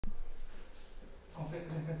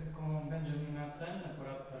fez com Benjamin Hassan,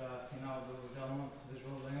 apurado para a final do Monte,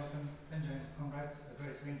 Lisboa, Belém Open. Benjamin, congrats, a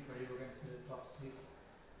great win for you against the top seed.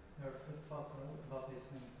 Your first thoughts about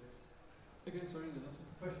this win, please? Again, sorry, the last one.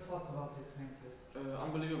 First thoughts about this win, please?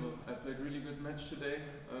 Unbelievable. I played really good match today.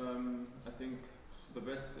 I think the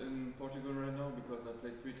best in Portugal right now, because I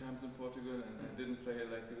played 3 times in Portugal and I didn't play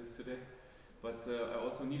like this today. But I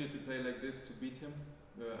also needed to play like this to beat him.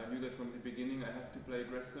 I knew that from the beginning. I have to play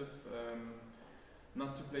aggressive,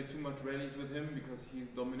 not to play too much rallies with him because he's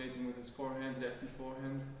dominating with his forehand, lefty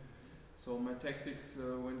forehand. So my tactics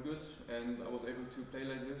went good and I was able to play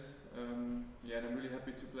like this. Yeah, and I'm really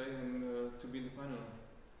happy to play and to be in the final.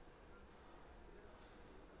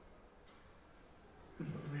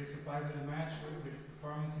 Were you surprised with the match, with his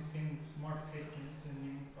performance? You seemed more fit than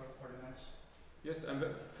him for the match. Yes,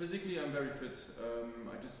 physically I'm very fit.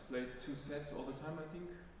 I just played 2 sets all the time, I think.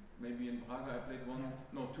 Maybe in Braga I played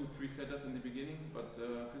 2, 3 setters in the beginning, but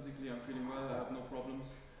physically I'm feeling well, I have no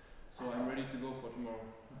problems. So I'm ready to go for tomorrow.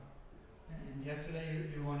 And yesterday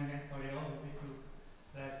you won against Oriol,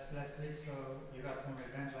 last week, so you got some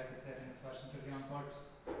revenge, like you said, in the flash interview on court.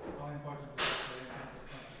 How important was it for you in terms of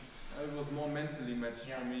confidence? It was more mentally matched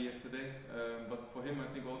for me yesterday, but for him I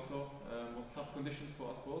think also was tough conditions for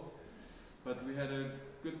us both. But we had a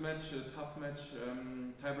good match, a tough match.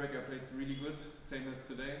 Tiebreak I played really good, same as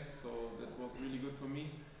today, so that was really good for me.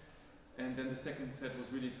 And then the second set was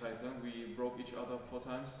really tight. We broke each other 4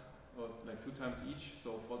 times, or like 2 times each.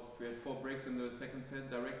 So we had 4 breaks in the second set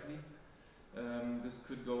directly. This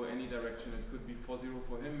could go any direction. It could be 4-0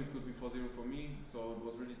 for him, it could be 4-0 for me. So it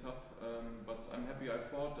was really tough. But I'm happy I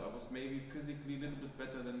fought. I was maybe physically a little bit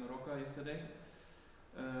better than Roca yesterday.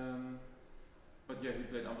 But yeah, he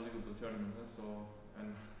played unbelievable tournament,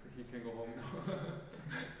 and he can go home now.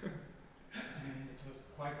 And it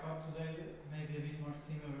was quite hot today, maybe a bit more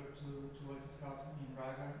similar to what you felt in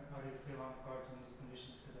Braga. How do you feel on court in these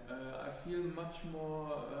conditions today? I feel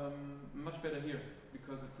much better here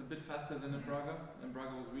because it's a bit faster than in Braga. And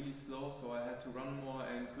Braga was really slow, so I had to run more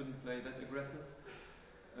and couldn't play that aggressive.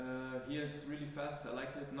 Here it's really fast. I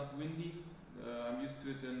like it. Not windy. I'm used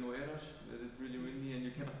to it in Oeiras. It's really windy and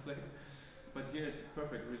you cannot play. But here it's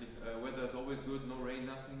perfect, really. Weather is always good, no rain,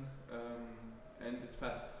 nothing, and it's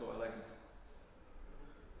fast, so I like it.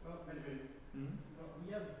 Well, Benjamin,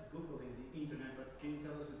 we have Google in the internet, but can you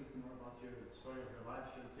tell us a bit more about your story of your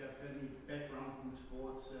life? Do you have any background in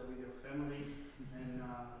sports with your family and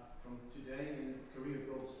from today and career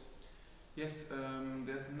goals? Yes,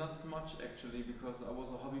 there's not much actually, because I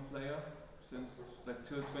was a hobby player since like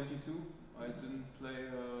till 22. I didn't play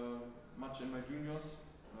much in my juniors.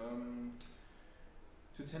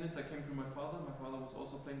 To tennis I came through my father. My father was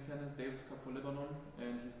also playing tennis, Davis Cup for Lebanon,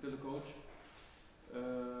 and he's still a coach.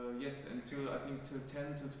 Yes, until I think till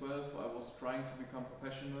 10, till 12 I was trying to become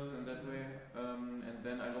professional in that way, and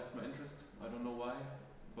then I lost my interest. I don't know why,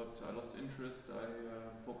 but I lost interest. I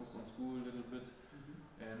focused on school a little bit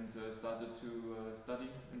and started to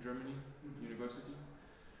study in Germany, university.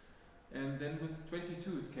 And then with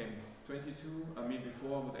 22 it came. 22, I mean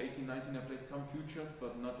before with 18, 19 I played some futures,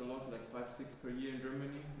 but not a lot, like 5, 6 per year in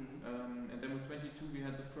Germany. And then with 22 we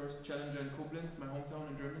had the first challenger in Koblenz, my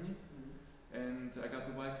hometown in Germany. And I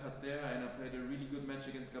got the wild card there and I played a really good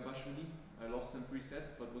match against Gabashvili. I lost in 3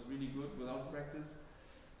 sets, but was really good without practice.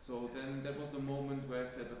 So then that was the moment where I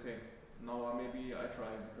said, okay, now maybe I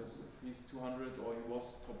try, because if he's 200 or he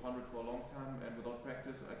was top 100 for a long time and without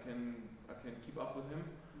practice I can keep up with him.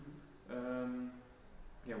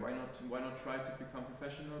 Yeah, why not try to become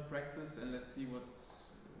professional, practice, and let's see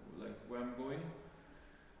where I'm going.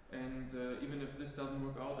 And even if this doesn't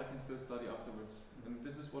work out, I can still study afterwards. And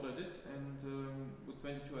this is what I did. And with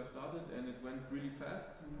 22 I started, and it went really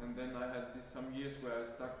fast. And then I had some years where I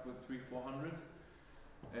stuck with 300-400.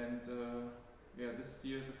 And yeah, this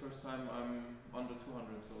year is the first time I'm under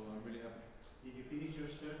 200, so I'm really happy. Did you finish your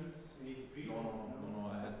studies? Any degree?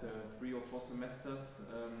 No. I had 3 or 4 semesters.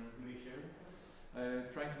 Which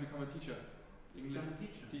Trying to become a teacher. Become a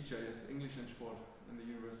teacher? Teacher, yes. English and sport in the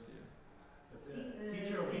university. Yeah.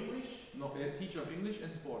 Teacher of English? No, teacher of English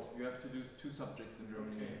and sport. You have to do 2 subjects in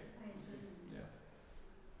Germany. Okay.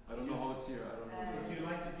 Yeah. I don't know how it's here. I don't know. Do you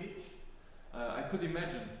like to teach? I could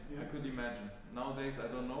imagine. Yeah. I could imagine. Nowadays, I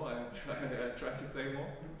don't know. I try to play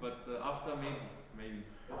more. But after, maybe.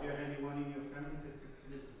 But do you have anyone in your family that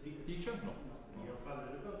is a teacher? No. Your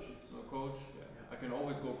father, the coach? No, coach. Yeah. I can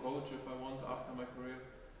always go coach if I want after my career.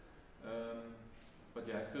 But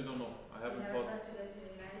yeah, I still don't know. I haven't thought. You never thought to go to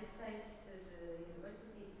the United States, to the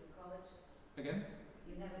university, to college? Again?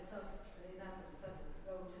 You never thought to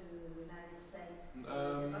go to the United States to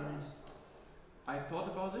college? I thought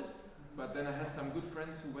about it, But then I had some good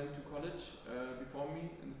friends who went to college before me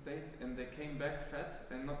in the States, and they came back fat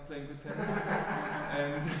and not playing good tennis.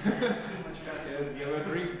 And Too much fat. they were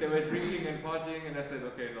drinking and partying, and I said,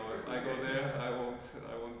 okay, no, if I go there, I won't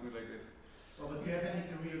do like that. Well, but do you have any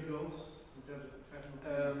career goals in terms of professional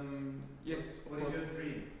tennis? Yes. What is your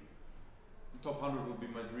dream? Top 100 would be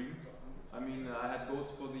my dream. I mean, I had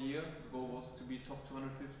goals for the year. The goal was to be top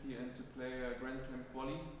 250 and to play a Grand Slam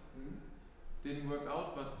quali. Mm-hmm. Didn't work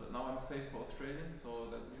out, but now I'm safe for Australian,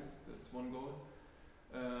 so that's one goal.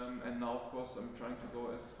 And now, of course, I'm trying to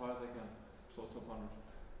go as far as I can, so top 100.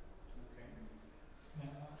 Okay.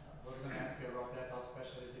 Yeah, I was going to ask you about that. How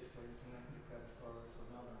special is it for you to make the cut for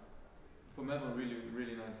Melbourne? For Melbourne,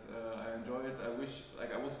 really nice. I enjoy it. I wish,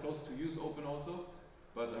 like, I was close to US Open also,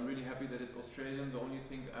 but I'm really happy that it's Australian. The only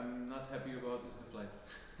thing I'm not happy about is the flight.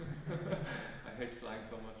 I hate flying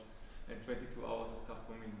so much. And 22 hours is tough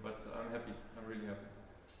for me, but I'm happy. I'm really happy.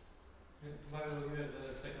 While we are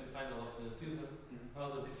the second final of the season,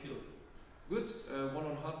 how does it feel? Good. One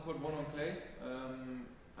on hard court, one on clay.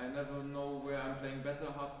 I never know where I'm playing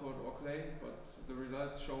better, hard court or clay, but the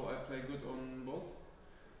results show I play good on both.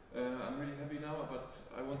 I'm really happy now, but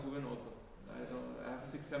I want to win also. I have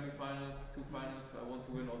 6 semi-finals, 2 finals. I want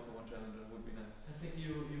to win also one challenger. Would be nice. I think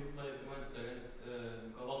you played once against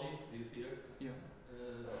Colby this year. Yeah.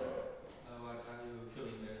 How are you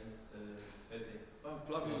feeling against Hassan?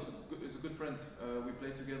 Flavio is a good friend. We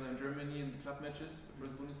played together in Germany in the club matches, the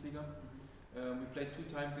first Bundesliga. We played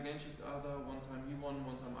 2 times against each other. One time he won,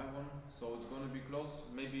 one time I won. So it's going to be close,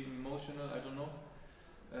 maybe emotional, I don't know.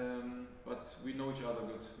 But we know each other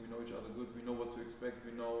good. We know what to expect.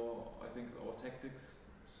 We know, I think, our tactics.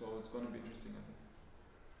 So it's going to be interesting, I think.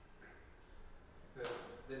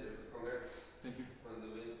 Congrats. Thank you. On the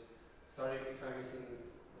win. Sorry if I'm missing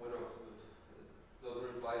one of those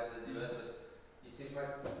replies that you had, but it seems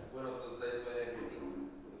like one of those days when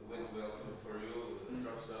everything went well for you,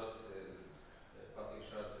 drop shots and passing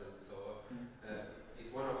shots and so on.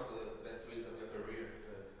 It's one of the best wins of your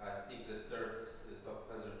career. I think the third top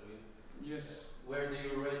 100 win. Yes. Where do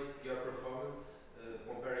you rate your performance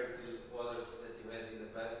comparing to others that you had in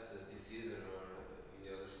the past, this season or in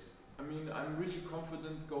the other season? I mean, I'm really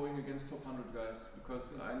confident going against top 100 guys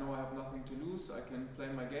because I know I have nothing to lose. I can play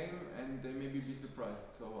my game and they maybe be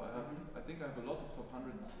surprised. So I think I have a lot of top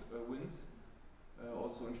 100 wins.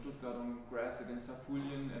 Also in Stuttgart on grass against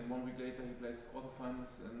Safulian, and 1 week later he plays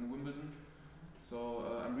quarterfinals in Wimbledon. So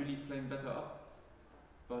I'm really playing better up.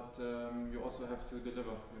 But you also have to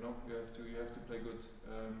deliver. You know, you have to play good.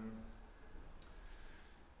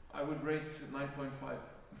 I would rate 9.5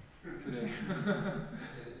 today.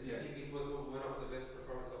 Do you think it was one of the best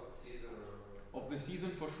performances of the season? Of the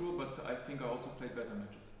season for sure, but I think I also played better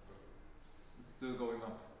matches. It's still going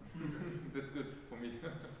up. That's good for me.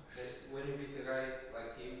 When you beat a guy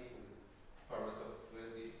like him, former top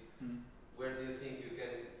 20, where do you think you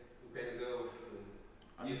can go?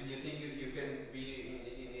 Do you think you can be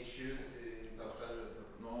in his shoes in top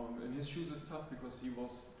 100? No, in his shoes is tough because he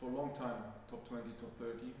was for a long time top 20, top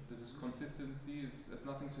 30. This is consistency. It has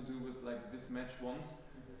nothing to do with like this match once.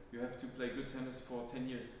 You have to play good tennis for 10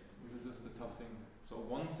 years. This is the tough thing. So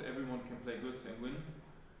once everyone can play good and win.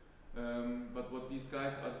 But what these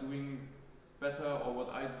guys are doing better, or what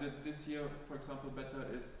I did this year, for example, better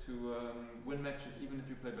is to win matches even if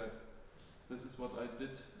you play bad. This is what I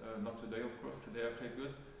did. Not today, of course. Today I played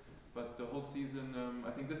good. But the whole season,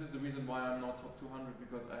 I think this is the reason why I'm not top 200,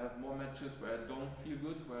 because I have more matches where I don't feel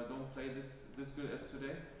good, where I don't play this good as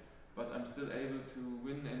today, but I'm still able to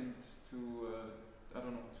win and to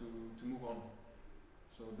to move on.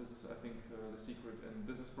 So this is, I think, the secret, and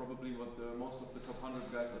this is probably what most of the top 100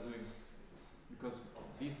 guys are doing, because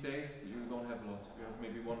these days you don't have a lot. You have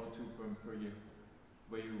maybe 1 or 2 per year,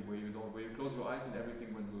 where you close your eyes and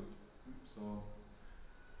everything went good. So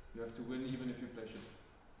you have to win even if you play shit.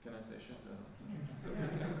 Can I say shit?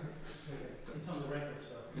 It's on the record,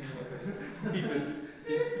 so.